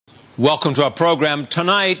Welcome to our program.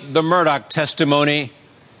 Tonight, the Murdoch testimony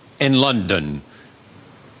in London.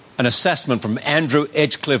 An assessment from Andrew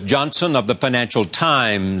Edgecliffe-Johnson of the Financial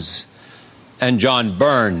Times and John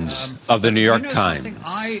Burns of the New York Times.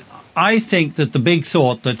 I think that the big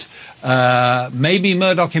thought that maybe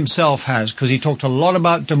Murdoch himself has, because he talked a lot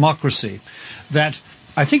about democracy, that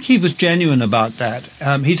I think he was genuine about that.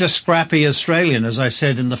 He's a scrappy Australian, as I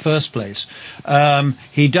said in the first place.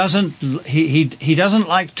 He doesn't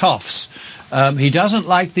like toffs. He doesn't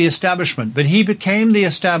like the establishment, but he became the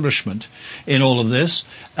establishment in all of this.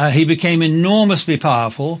 He became enormously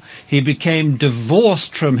powerful. He became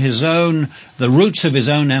divorced from the roots of his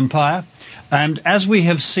own empire. And as we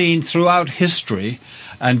have seen throughout history,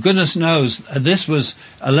 and goodness knows, this was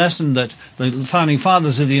a lesson that the founding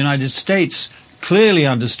fathers of the United States clearly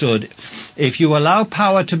understood. If you allow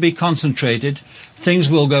power to be concentrated, things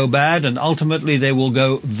will go bad, and ultimately they will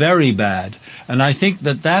go very bad. And I think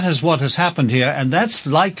that that is what has happened here, and that's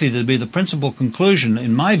likely to be the principal conclusion,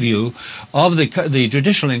 in my view, of the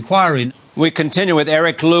judicial inquiry. We continue with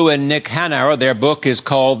Eric Liu and Nick Hanauer. Their book is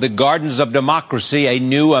called The Gardens of Democracy, A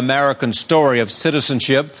New American Story of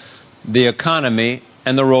Citizenship, the Economy,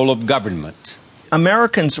 and the Role of Government.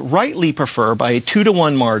 Americans rightly prefer, by a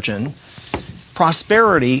 2-to-1 margin,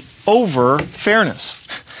 prosperity over fairness.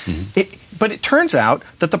 Mm-hmm. But it turns out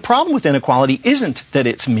that the problem with inequality isn't that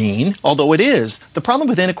it's mean, although it is. The problem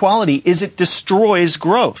with inequality is it destroys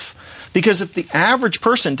growth. Because if the average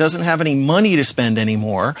person doesn't have any money to spend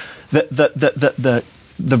anymore, the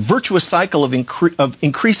virtuous cycle of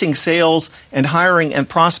increasing sales and hiring and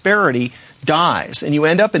prosperity dies. And you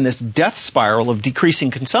end up in this death spiral of decreasing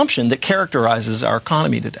consumption that characterizes our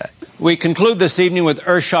economy today. We conclude this evening with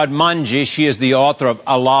Irshad Manji. She is the author of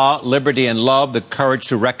Allah, Liberty and Love, The Courage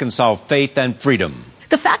to Reconcile Faith and Freedom.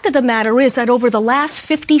 The fact of the matter is that over the last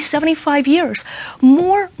 50, 75 years,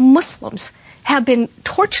 more Muslims have been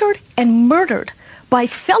tortured and murdered by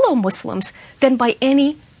fellow Muslims than by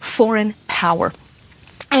any foreign power.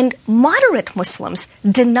 And moderate Muslims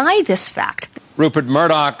deny this fact. Rupert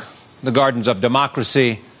Murdoch, The Gardens of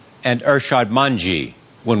Democracy, and Irshad Manji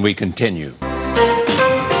when we continue.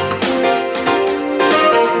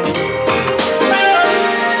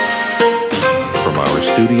 From our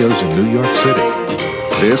studios in New York City,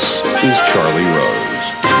 this is Charlie Rose.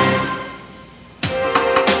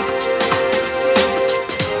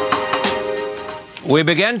 We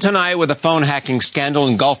begin tonight with a phone hacking scandal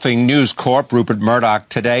engulfing News Corp. Rupert Murdoch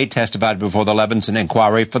today testified before the Levinson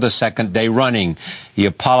inquiry for the second day running. He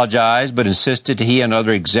apologized but insisted he and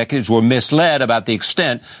other executives were misled about the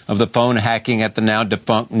extent of the phone hacking at the now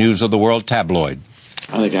defunct News of the World tabloid.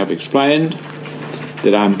 I think I've explained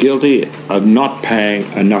that I'm guilty of not paying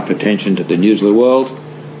enough attention to the News of the World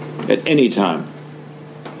at any time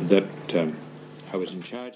that I was in charge.